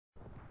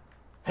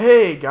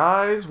Hey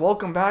guys,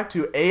 welcome back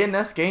to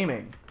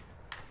A&Sgaming.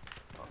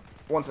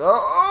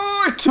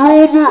 I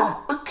killed him!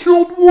 I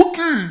killed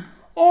Wookie!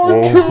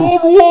 I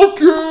killed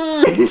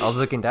Wookie! I was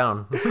looking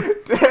down.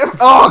 Damn!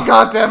 Oh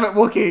god damn it,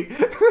 Wookie!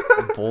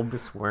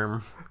 Bulbous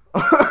worm.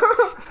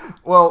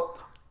 Well,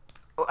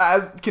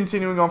 as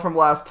continuing on from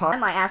last time,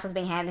 My ass was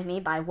being handed to me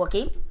by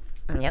Wookie,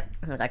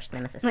 Yep, his arch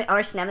nemesis. my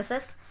arch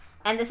nemesis,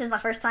 and this is my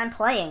first time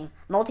playing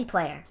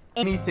multiplayer.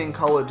 anything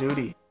Call of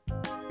Duty.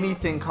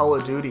 Anything Call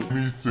of Duty.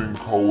 Anything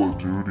Call of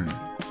Duty.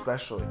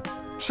 Especially.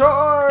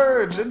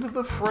 Charge into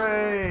the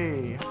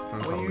fray!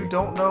 When hungry. you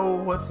don't know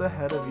what's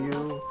ahead of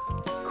you.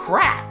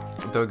 Crap!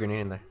 Throw a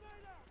grenade in there.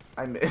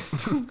 I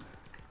missed.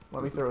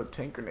 Let me throw a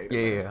tank grenade.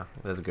 Yeah.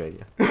 That's a good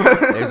idea.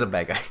 There's a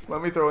bad guy.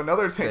 Let me throw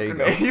another tank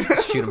There you grenade.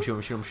 go.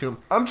 Shoot him.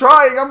 I'm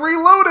trying. I'm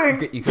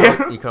reloading. You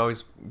Damn. can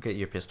always get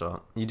your pistol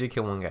out. You did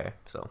kill one guy,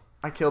 so.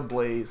 I killed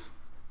Blaze.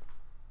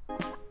 I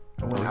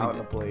went was he out in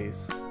a dead?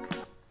 blaze.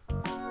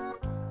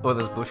 Oh,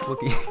 that's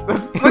BushWookie.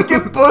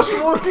 Freaking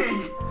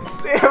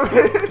BushWookie! Damn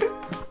it!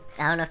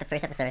 I don't know if the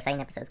first episode or second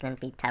episode is going to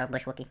be titled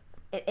BushWookie.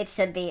 It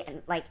should be,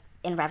 like,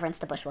 in reverence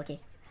to Bush Wookie.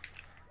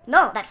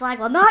 No, that flag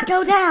will not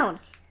go down!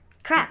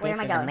 Crap, where This am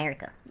I is going?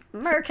 America.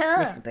 America!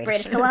 This is British.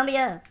 British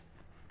Columbia!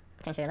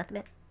 Turn to your left a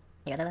bit.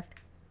 Your other left.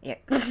 Your...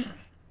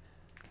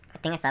 I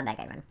think I saw a bad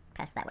guy run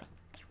past that way.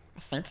 I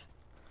think.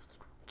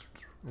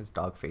 His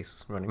dog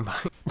face running by.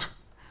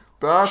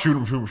 That's...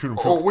 Shoot him.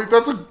 Oh, wait,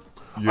 that's a...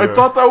 Yeah. I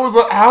thought that was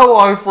an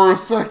ally for a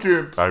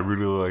second. I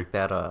really like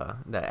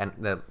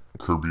That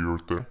Kirby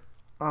right there.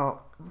 Oh,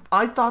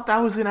 I thought that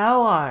was an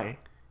ally.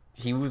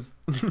 he was.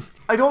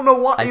 I don't know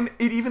why. And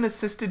it even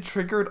assisted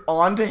triggered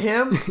onto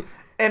him.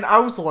 And I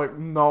was like,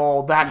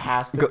 no, that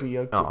has to be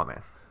a good, Oh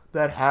man.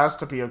 that has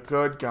to be a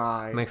good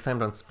guy. Next time,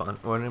 don't spawn.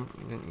 Or, you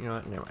know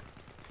what? Never mind.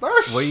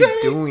 There's What are you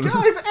shit doing?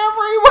 guys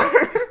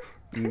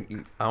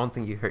everywhere. I don't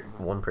think you hurt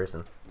one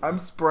person. I'm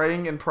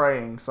spraying and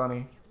praying,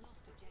 Sonny.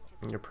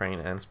 You're praying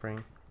and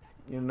spraying.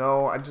 You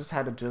know, I just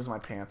had to jizz my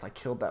pants. I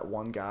killed that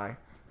one guy.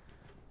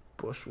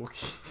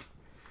 BushWookie.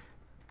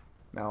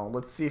 Now,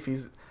 let's see if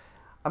he's...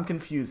 I'm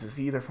confused. Is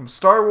he either from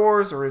Star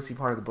Wars or is he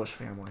part of the Bush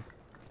family?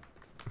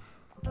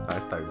 I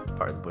thought he was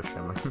part of the Bush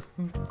family.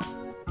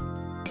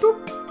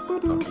 Boop,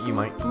 ba-doop, Okay, you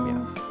might.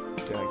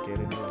 Yeah. Did I get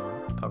it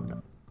wrong? Probably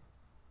not.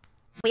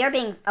 We are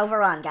being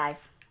overrun,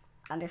 guys.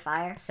 Under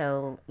fire.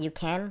 So you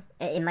can.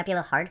 It might be a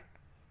little hard.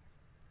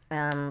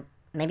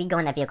 Maybe go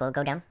in that vehicle.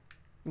 Go down.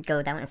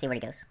 Go down and see where he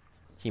goes.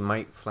 He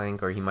might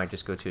flank, or he might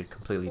just go to a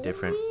completely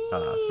different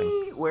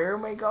thing. Where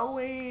am I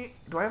going?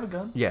 Do I have a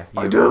gun? Yeah.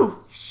 I you-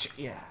 do! Shit,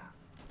 yeah.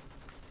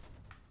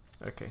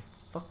 Okay.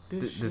 Fuck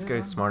this This shit,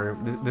 guy's I'm smarter.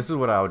 not- This is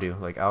what I'll do.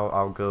 Like,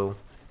 I'll go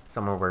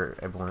somewhere where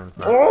everyone's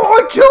not. Oh,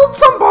 I killed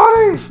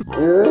somebody!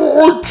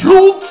 Oh, I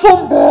killed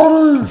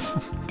somebody!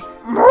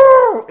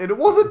 No! It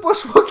wasn't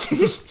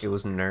BushWookie! It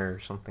was Ner or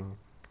something.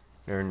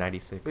 Ner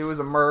 96. It was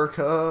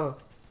America.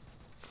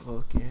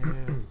 Fuck yeah.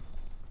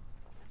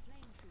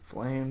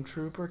 Flame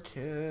Trooper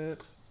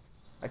kit.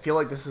 I feel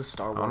like this is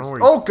Star don't know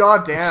Wars. where Oh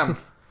god damn!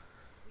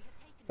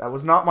 That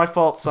was not my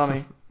fault,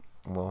 Sonny.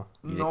 Well,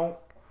 you No.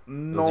 did.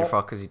 It was your No.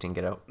 fault because you didn't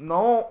get out.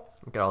 No.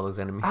 Get all those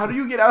enemies. How do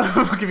you get out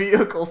of a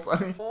vehicle,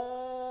 Sonny?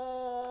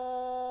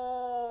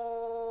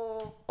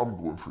 I'm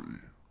going for E.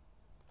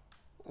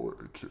 Oh,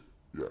 I can't.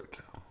 Yeah, I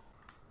can.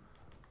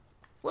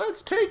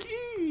 Let's take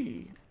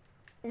E.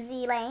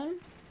 Z lane.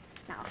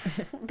 No.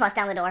 Bust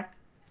down the door.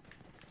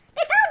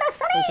 They found us,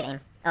 You should Sonny! aim.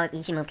 Oh,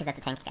 you should move because that's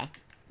a tank guy.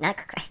 Not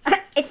cry.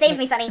 It saved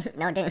me, Sonny.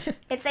 No, it didn't.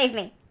 It saved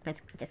me.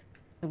 Let's just.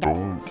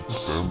 Don't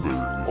stand there.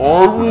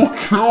 I will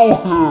kill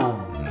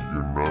him!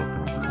 You're not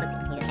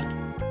gonna He's a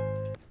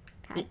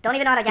tank. Don't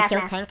even know how to To gas kill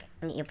mask. tank,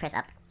 you press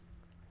up.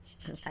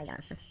 He's probably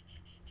gone.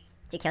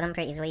 To kill him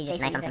pretty easily, you just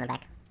Jason knife him from the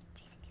music. back.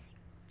 Jason music.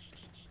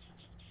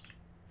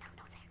 No,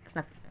 no one's there. It's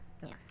not.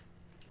 Yeah.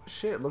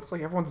 Shit, looks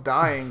like everyone's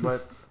dying,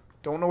 but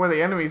don't know where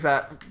the enemy's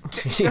at.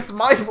 That's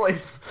my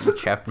place.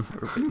 Trapped in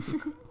purpose.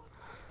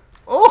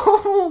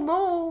 Oh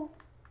no!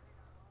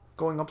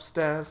 Going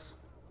upstairs.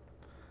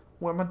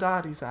 Where my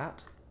daddy's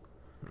at?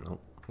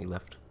 Nope, he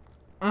left.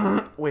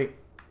 Wait.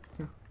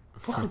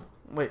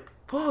 Wait.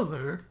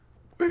 Father?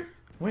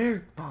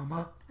 Where,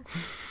 Mama?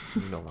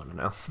 You don't want to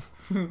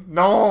know.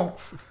 No!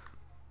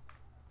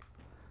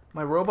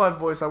 My robot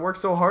voice, I worked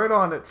so hard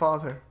on it,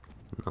 Father.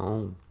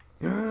 No.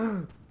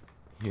 Can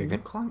You're you gonna,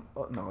 climb?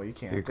 Oh, no, you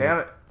can't. You're Damn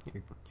gonna-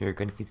 it. you're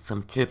gonna eat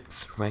some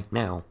chips right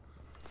now.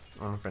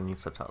 I don't know if I need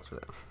subtitles for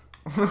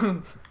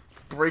that.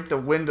 Break the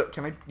window.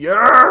 Can I?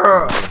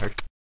 Yeah!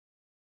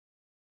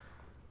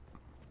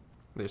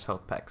 There's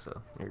health packs,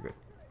 so you're good.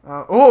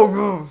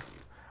 Oh!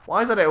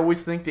 Why is it I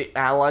always think the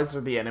allies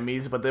are the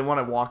enemies, but then when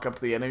I walk up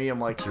to the enemy, I'm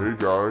like, Hey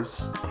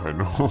guys, I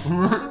know.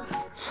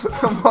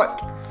 I'm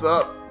like, what's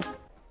up?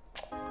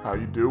 How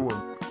you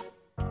doing?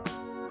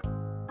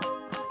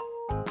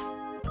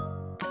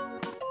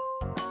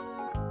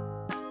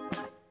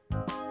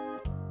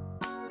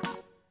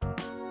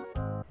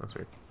 That's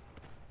weird.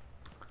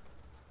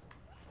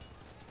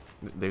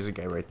 There's a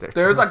guy right there.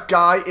 There's a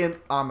guy in.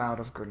 I'm out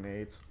of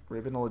grenades.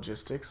 Ribbon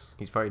Logistics.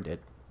 He's probably dead.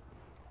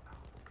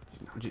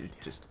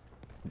 Just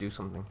do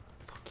something.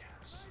 Fuck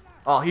yes.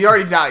 Oh, he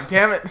already died.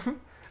 Damn it. Will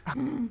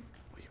you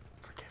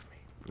forgive me?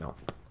 No.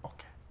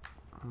 Okay.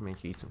 I'll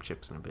make you eat some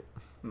chips in a bit.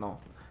 No.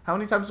 How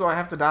many times do I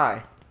have to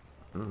die?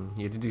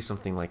 You have to do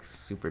something like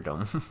super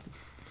dumb.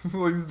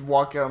 Like just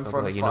walk out in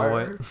front of you fire. know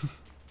what?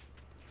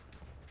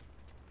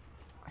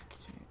 I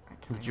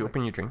can't Did you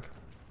open your drink?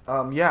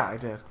 Yeah, I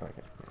did.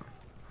 Okay.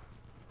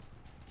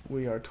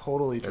 We are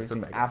totally That's a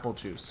drinking bag. apple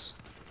juice.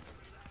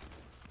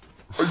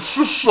 I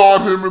just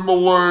shot him in the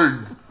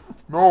leg.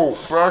 No,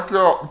 back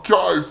up.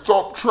 Guys,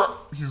 stop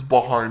He's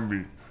behind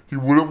me. He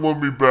wouldn't let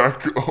me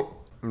back up.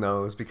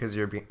 No, it's because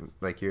you're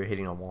you're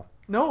hitting a wall.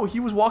 No, he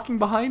was walking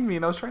behind me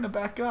and I was trying to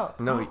back up.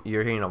 No,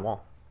 you're hitting a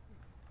wall.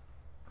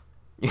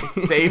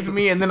 Saved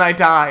me and then I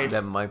died.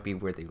 That might be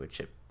where they would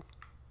chip.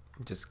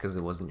 Just because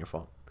it wasn't your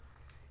fault.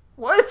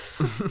 What?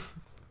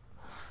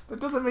 That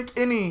doesn't make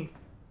any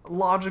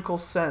logical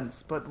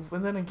sense. But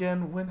then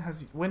again,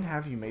 when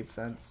have you made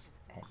sense?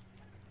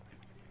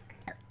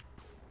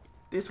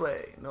 This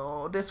way.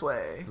 No, this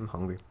way. I'm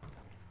hungry.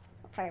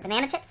 For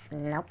banana chips?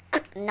 Nope.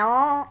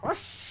 No.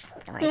 Whoosh.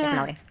 Don't worry, just a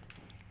motor.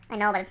 I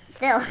know, but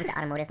still. He's an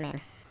automotive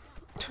man.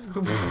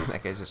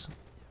 That guy's just...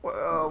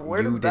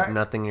 Where you did did that...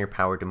 nothing in your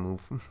power to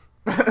move.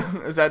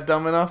 Is that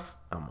dumb enough?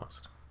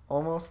 Almost.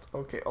 Almost?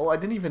 Okay. Oh, I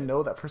didn't even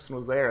know that person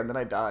was there and then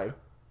I died.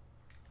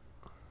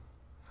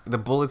 The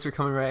bullets were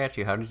coming right at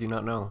you. How did you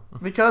not know?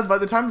 Because by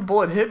the time the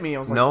bullet hit me, I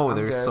was like, No, I'm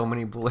there's dead. so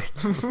many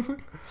bullets.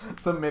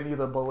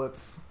 The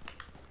bullets.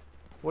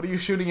 What are you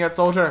shooting at,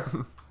 soldier?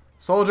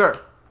 Soldier!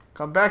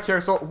 Come back here,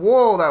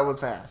 Whoa, that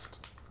was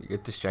fast. You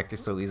get distracted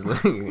so easily,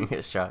 you're gonna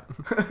get shot.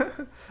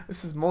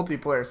 This is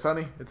multiplayer,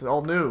 Sonny. It's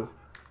all new.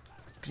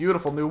 It's a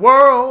beautiful new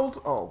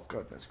world. Oh,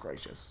 goodness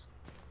gracious.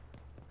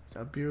 It's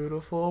a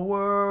beautiful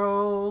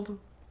world.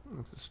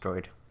 It's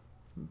destroyed.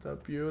 It's a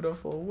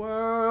beautiful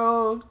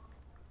world.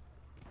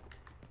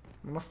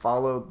 I'm gonna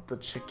follow the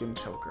chicken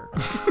choker.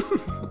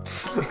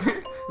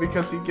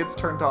 Because he gets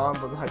turned on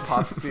by the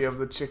hypoxia of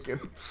the chicken.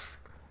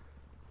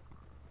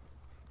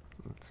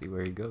 Let's see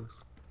where he goes.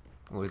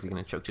 Or is he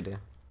gonna choke to death?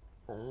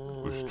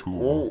 There's two.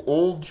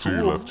 To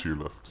your left, to your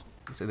left.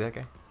 You said that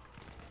guy?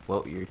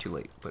 Well, you're too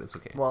late, but it's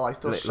okay. Well, I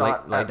still Lie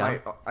shot at down.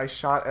 I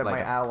shot at Lie my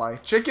down. ally.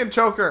 Chicken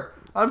choker!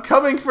 I'm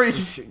coming for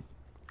you!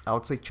 I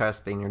would say try to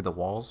stay near the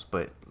walls,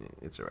 but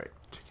it's alright.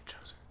 Chicken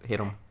choker. Hit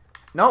him.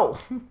 No!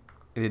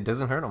 It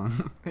doesn't hurt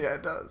him. Yeah,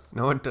 it does.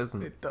 No, it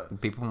doesn't. It does.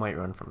 People might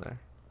run from there.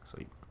 So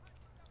you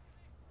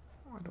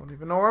I don't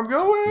even know where I'm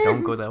going!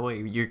 don't go that way.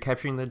 You're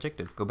capturing the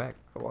objective. Go back.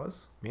 I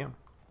was? Yeah.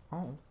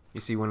 Oh. You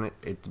see when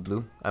it's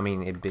blue? I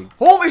mean, it big.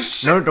 Holy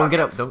shit! No, don't get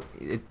up. nuggets!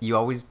 Don't. You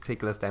always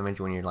take less damage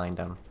when you're lying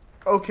down.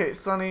 Okay,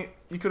 Sonny,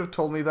 you could have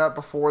told me that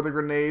before the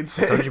grenades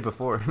I told hit. you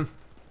before.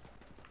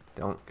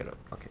 Don't get up.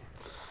 Okay.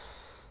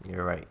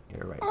 You're right.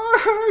 You're right.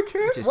 I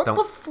can't. Just What don't-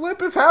 the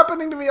flip is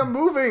happening to me? I'm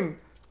moving.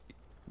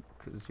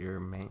 Because you're a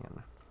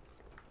man.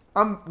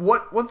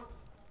 What's...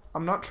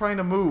 I'm not trying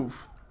to move.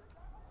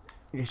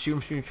 Yeah, shoot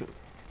him, shoot him, shoot him.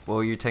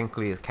 Well, you're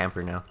technically a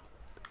camper now.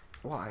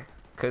 Why?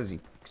 Because you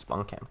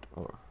spawn camped.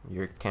 Or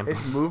you're camping.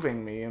 It's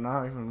moving me. I'm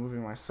not even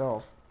moving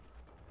myself.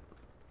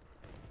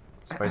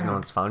 Surprised no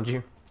one's found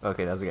you.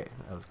 Okay, that was a guy.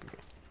 That was a good guy.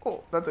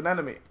 Oh, that's an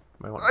enemy.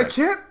 Might want I back.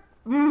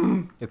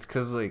 can't... It's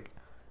because, like,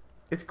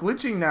 It's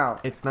glitching now.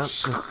 it's not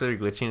considered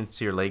glitching. It's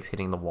your legs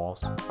hitting the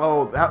walls.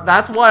 Oh,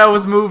 that's why I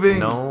was moving.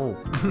 No.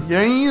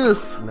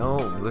 Yes. No,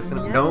 listen.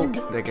 No,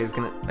 that guy's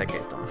dumb.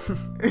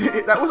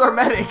 That was our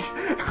medic.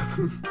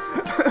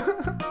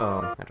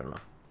 I don't know.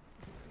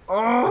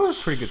 Oh,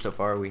 It's pretty good so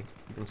far. We've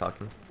been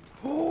talking.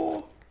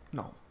 Oh,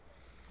 no.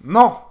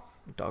 No.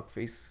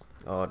 Dogface.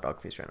 Oh,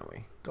 Dogface ran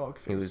away.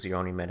 Dogface. He was your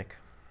only medic.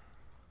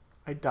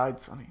 I died,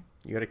 Sonny.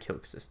 You got a kill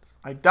assist.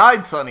 I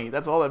died, Sonny.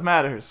 That's all that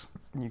matters.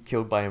 You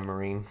killed by a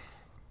Marine.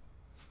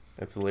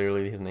 That's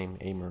literally his name,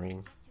 a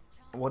Marine.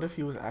 What if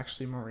he was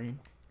actually Marine?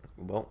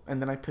 Well,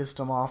 And then I pissed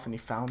him off and he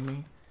found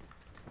me?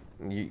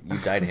 you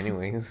died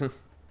anyways.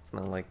 It's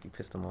not like you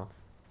pissed him off.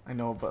 I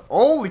know, but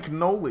holy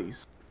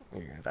cannolis.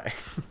 You're gonna die.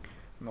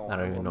 No, I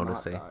don't even will know to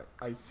not say. die.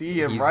 I see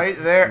him He's- right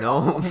there.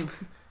 No.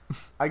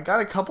 I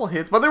got a couple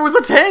hits, but there was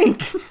a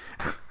tank.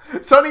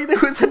 Sonny, there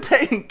was a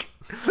tank.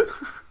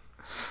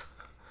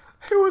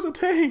 There was a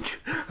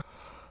tank.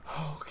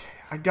 Okay,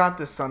 I got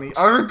this, Sonny.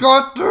 I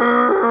got this.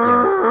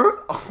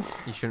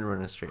 You shouldn't run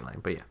in a straight line,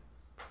 but yeah.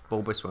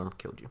 Bulbasaur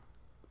killed you.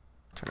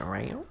 Turn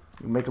around.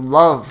 You make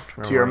love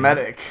to your around.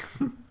 medic.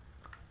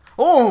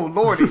 Oh,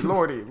 lordy,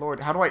 lordy,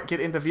 lordy. How do I get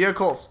into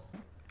vehicles?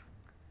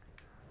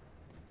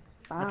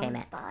 Okay,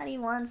 Matt. Somebody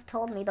once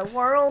told me the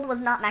world was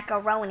not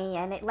macaroni,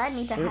 and it led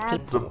me to Shoot have...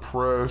 people.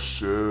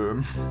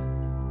 Depression.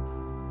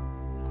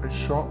 I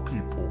shot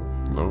people.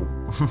 No.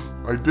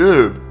 I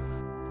did.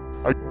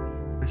 I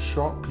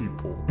shot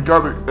people. I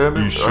got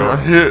a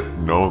hit.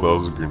 No, that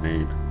was a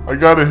grenade. I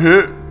got a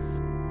hit.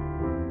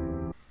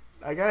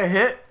 I got a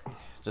hit.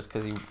 Just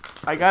because you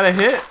I got a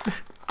hit.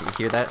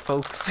 hear that,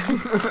 folks?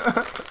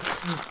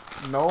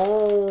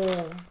 No.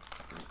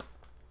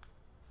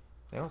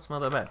 They don't smell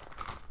that bad.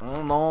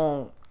 Oh,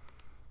 no.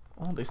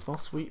 Oh, they smell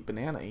sweet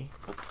banana-y.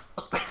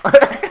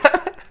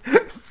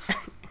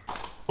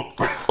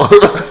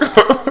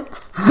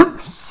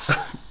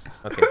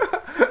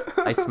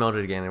 smelled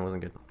it again. It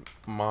wasn't good.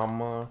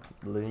 Mama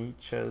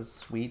Lecha's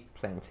sweet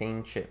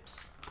plantain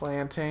chips.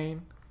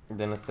 Plantain. And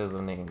then it says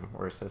a name,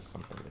 or it says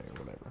something there,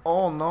 whatever.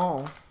 Oh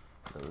no.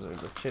 Those are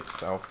the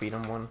chips. I'll feed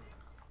him one.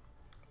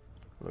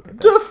 Look at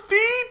that.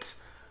 Defeat!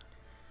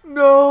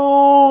 No!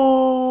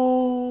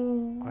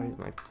 Why is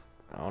my...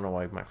 I don't know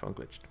why my phone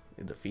glitched.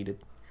 It defeated.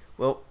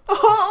 Well... Oh.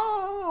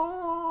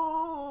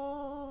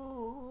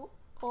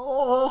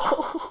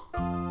 Oh.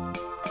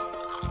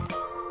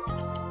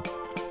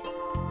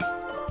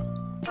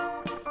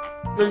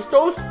 They're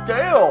so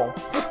stale.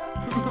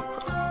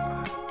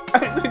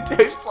 They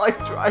taste like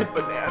dried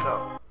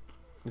banana.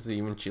 Is it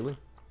even chili?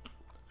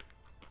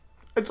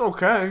 It's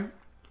okay.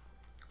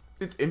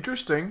 It's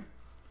interesting.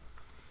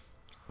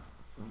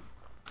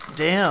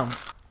 Damn.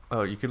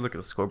 Oh, you could look at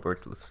the scoreboard.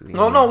 Let's see.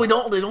 No, no, we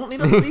don't. They don't need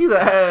to see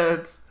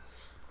that.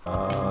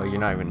 You're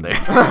not even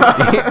there.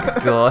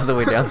 Go all the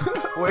way down.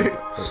 Wait.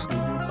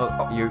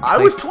 Oh, you. I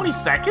was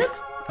 22nd?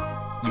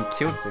 You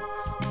killed 6.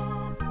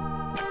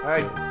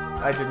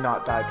 I did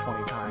not die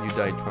 20 times. You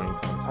died 20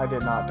 times. I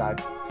did not die.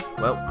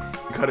 Well,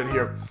 Cut it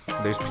here.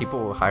 there's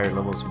people with higher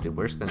levels who did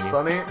worse than you.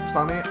 Sonny,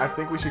 I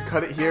think we should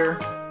cut it here.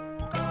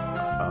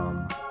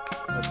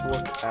 Let's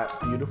look at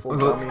beautiful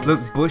dummies. Look,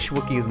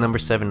 BushWookie is number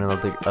 7 on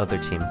the other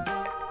team.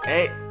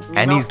 Hey,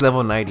 And know, he's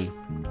level 90.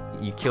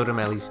 You killed him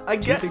at least I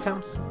 2-3 guess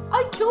times?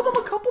 I killed him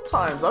a couple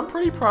times. I'm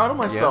pretty proud of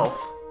myself.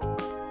 Well,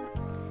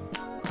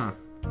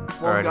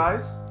 Alrighty.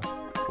 guys,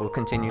 We'll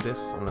continue this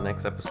on the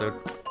next episode.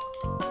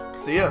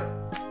 see ya.